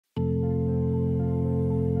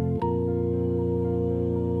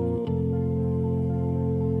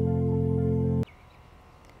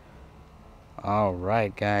All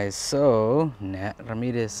right, guys. So Nat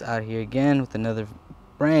Ramirez out here again with another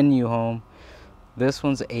brand new home. This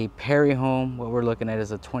one's a Perry home. What we're looking at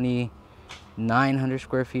is a 2,900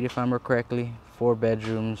 square feet, if I remember correctly. 4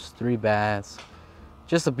 bedrooms, 3 baths.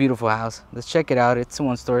 Just a beautiful house. Let's check it out. It's a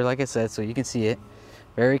 1-story, like I said, so you can see it.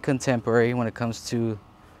 Very contemporary when it comes to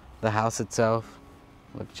the house itself.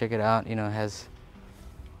 Look, check it out. You know, it has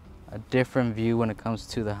a different view when it comes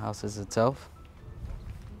to the houses itself.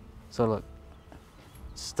 So look.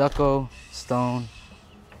 Stucco, stone.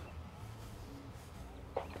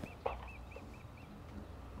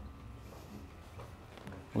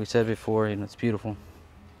 We said before, you know, it's beautiful.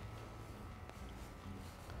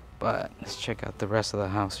 But let's check out the rest of the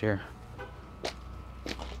house here.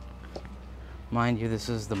 Mind you, this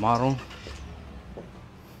is the model.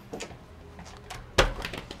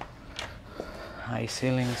 High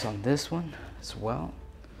ceilings on this one as well.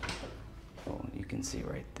 Oh, you can see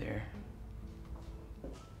right there.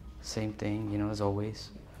 Same thing, you know, as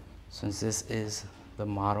always. Since this is the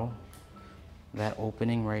model, that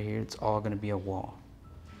opening right here, it's all gonna be a wall.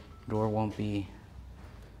 Door won't be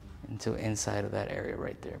until inside of that area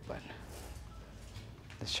right there, but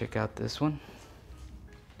let's check out this one.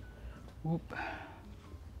 Whoop.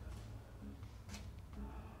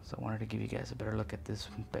 So I wanted to give you guys a better look at this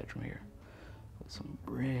bedroom here with some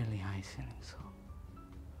really high ceilings. So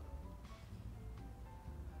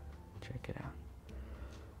check it out.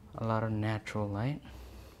 A lot of natural light.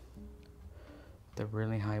 The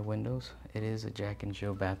really high windows. It is a Jack and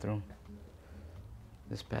Jill bathroom.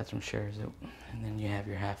 This bathroom shares it, and then you have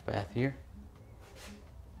your half bath here.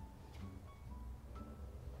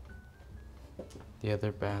 The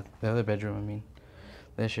other bedroom, I mean,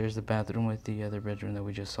 that shares the bathroom with the other bedroom that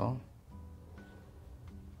we just saw.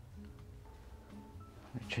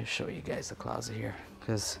 Let me just show you guys the closet here,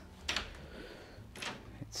 because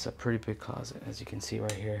it's a pretty big closet, as you can see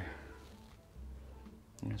right here.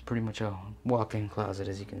 And it's pretty much a walk-in closet,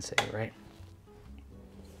 as you can say, right?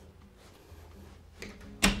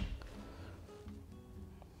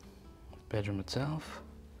 Bedroom itself.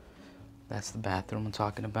 That's the bathroom I'm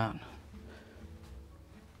talking about.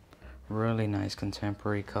 Really nice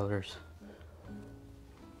contemporary colors.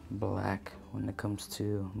 Black when it comes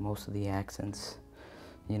to most of the accents.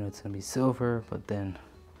 You know, it's gonna be silver, but then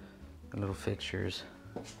the little fixtures,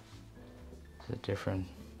 it's a different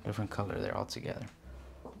color there altogether.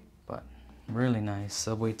 But really nice.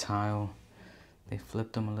 Subway tile. They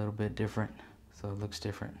flipped them a little bit different, so it looks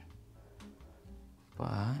different.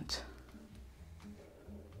 But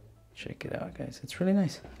check it out, guys. It's really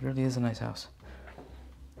nice. It really is a nice house.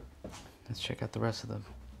 Let's check out the rest of the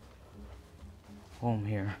home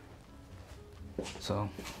here. So,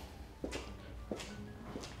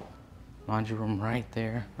 laundry room right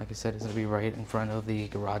there. Like I said, it's gonna be right in front of the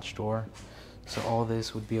garage door. So all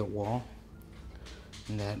this would be a wall,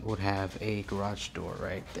 and that would have a garage door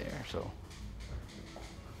right there. So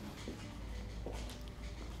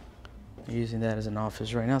we're using that as an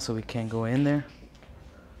office right now, so we can't go in there.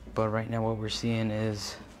 But right now what we're seeing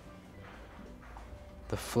is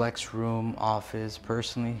the flex room office.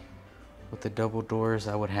 Personally, with the double doors,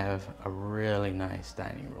 I would have a really nice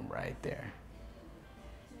dining room right there.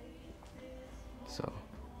 So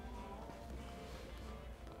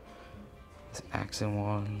this accent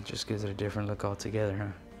wall just gives it a different look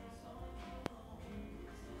altogether,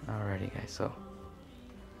 huh? Alrighty, guys, so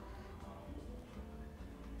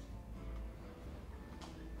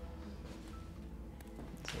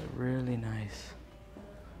it's a really nice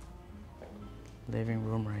living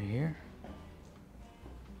room right here.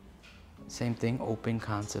 Same thing, open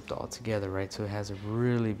concept altogether, right? So it has a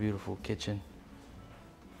really beautiful kitchen.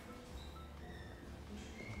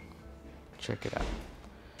 Check it out.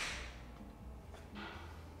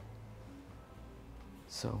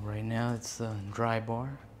 So right now it's the dry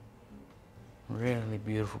bar. Really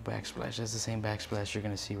beautiful backsplash. That's the same backsplash you're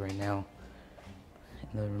gonna see right now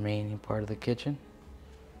in the remaining part of the kitchen.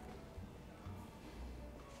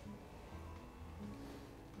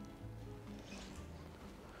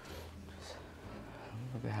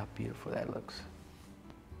 Look at how beautiful that looks.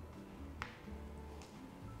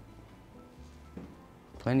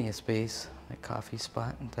 Plenty of space, a coffee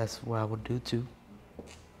spot. That's what I would do too.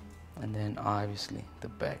 And then obviously the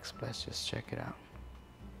backsplash, just check it out.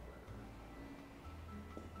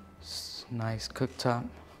 Nice cooktop.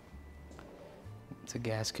 It's a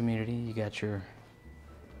gas community. You got your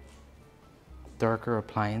darker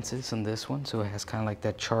appliances on this one, so it has kind of like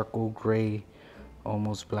that charcoal gray,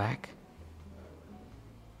 almost black.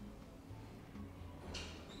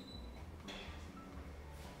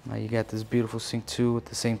 Now you got this beautiful sink too with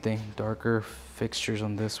the same thing, darker fixtures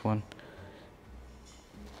on this one.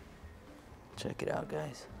 Check it out,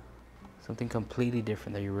 guys. Something completely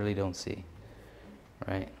different that you really don't see.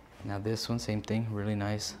 Right? Now this one, same thing, really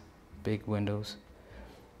nice. Big windows.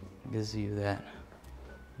 Gives you that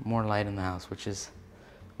more light in the house, which is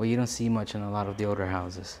what you don't see much in a lot of the older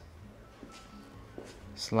houses.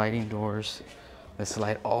 Sliding doors that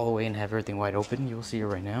slide all the way and have everything wide open. You'll see it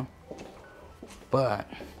right now. But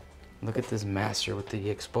look at this master with the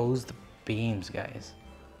exposed beams, guys.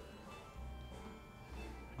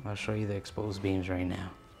 I'll show you the exposed beams right now.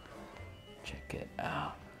 Check it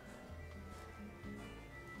out.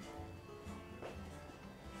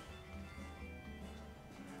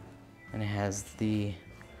 And it has the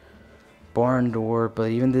barn door, but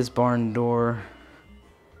even this barn door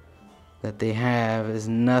that they have is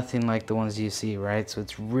nothing like the ones you see, right? So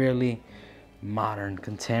it's really modern,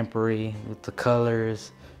 contemporary with the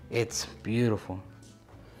colors. It's beautiful.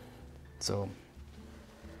 So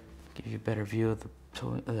give you a better view of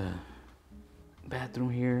the bathroom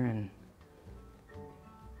here, and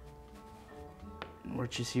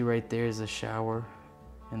what you see right there is a shower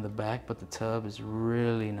in the back, but the tub is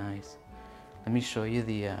really nice. Let me show you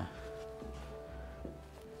the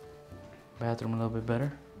bathroom a little bit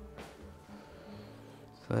better.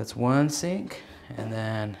 So that's one sink, and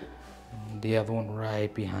then the other one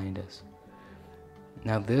right behind us.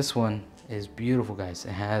 Now this one is beautiful, guys.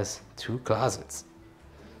 It has 2 closets.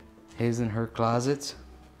 His and her closets.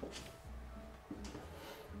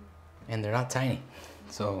 And they're not tiny.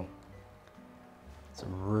 So it's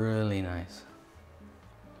really nice.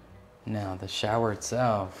 Now the shower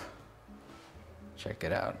itself, check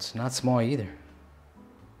it out. It's not small either.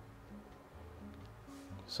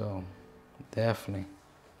 So definitely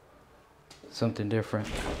something different.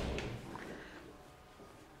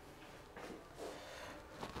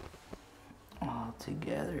 All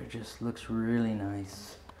together, it just looks really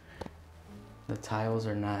nice. The tiles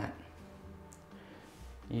are not,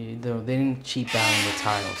 they didn't cheap out on the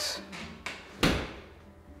tiles.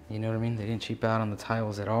 You know what I mean? They didn't cheap out on the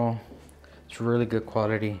tiles at all. It's really good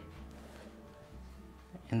quality.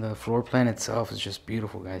 And the floor plan itself is just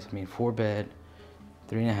beautiful, guys. I mean, 4-bed,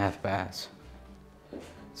 3.5 baths.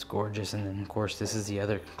 It's gorgeous. And then of course this is the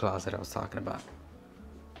other closet I was talking about.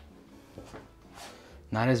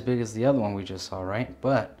 Not as big as the other one we just saw, right?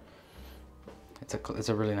 But it's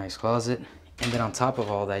a really nice closet. And then on top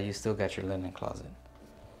of all that, you still got your linen closet.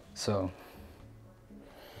 So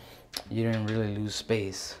you didn't really lose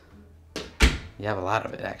space. You have a lot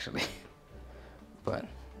of it actually. But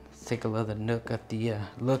let's take a little look at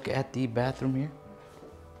the bathroom here.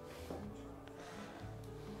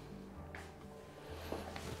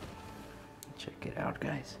 Check it out,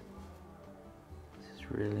 guys. This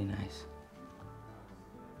is really nice.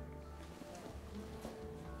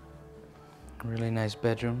 Really nice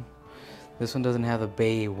bedroom. This one doesn't have a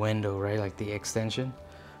bay window, right, like the extension,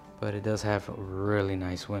 but it does have a really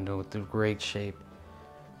nice window with a great shape.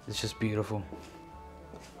 It's just beautiful.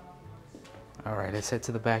 All right, let's head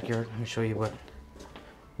to the backyard. Let me show you what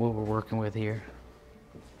we're working with here.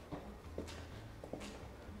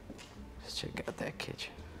 Just check out that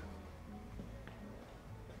kitchen.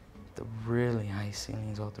 The really high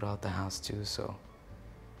ceilings all throughout the house too, so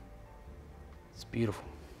it's beautiful.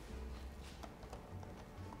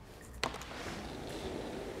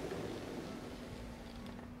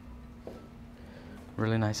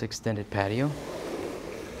 Really nice extended patio.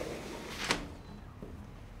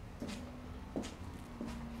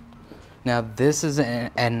 Now this is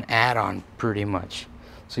an add-on pretty much.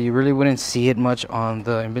 So you really wouldn't see it much on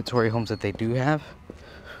the inventory homes that they do have.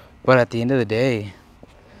 But at the end of the day,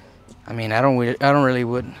 I mean, I don't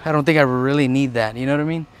think I really need that, you know what I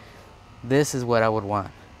mean? This is what I would want.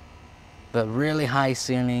 The really high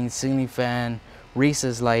ceiling fan,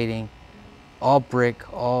 recessed lighting, all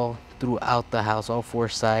brick, all throughout the house, all 4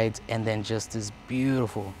 sides, and then just this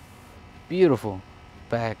beautiful, beautiful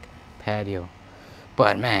back patio.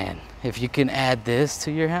 But man, if you can add this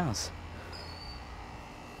to your house,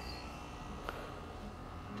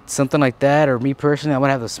 something like that, or me personally, I would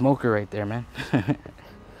have the smoker right there, man.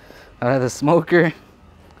 I would have the smoker,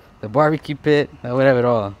 the barbecue pit, I would have it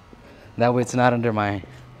all. That way it's not under my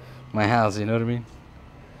house, you know what I mean?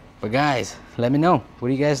 But guys, let me know. What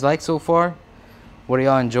do you guys like so far? What are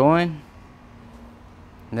y'all enjoying?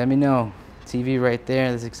 Let me know. TV right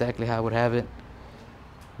there, that's exactly how I would have it.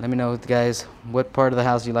 Let me know, guys, what part of the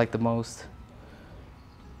house you like the most.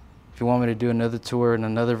 If you want me to do another tour in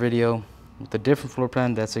another video with a different floor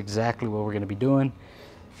plan, that's exactly what we're going to be doing.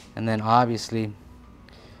 And then obviously,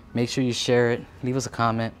 make sure you share it, leave us a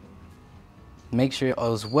comment. Make sure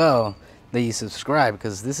as well that you subscribe,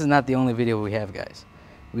 because this is not the only video we have, guys.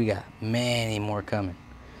 We got many more coming.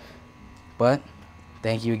 But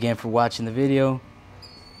thank you again for watching the video,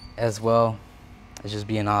 as well as just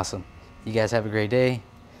being awesome. You guys have a great day.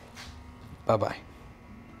 Bye-bye.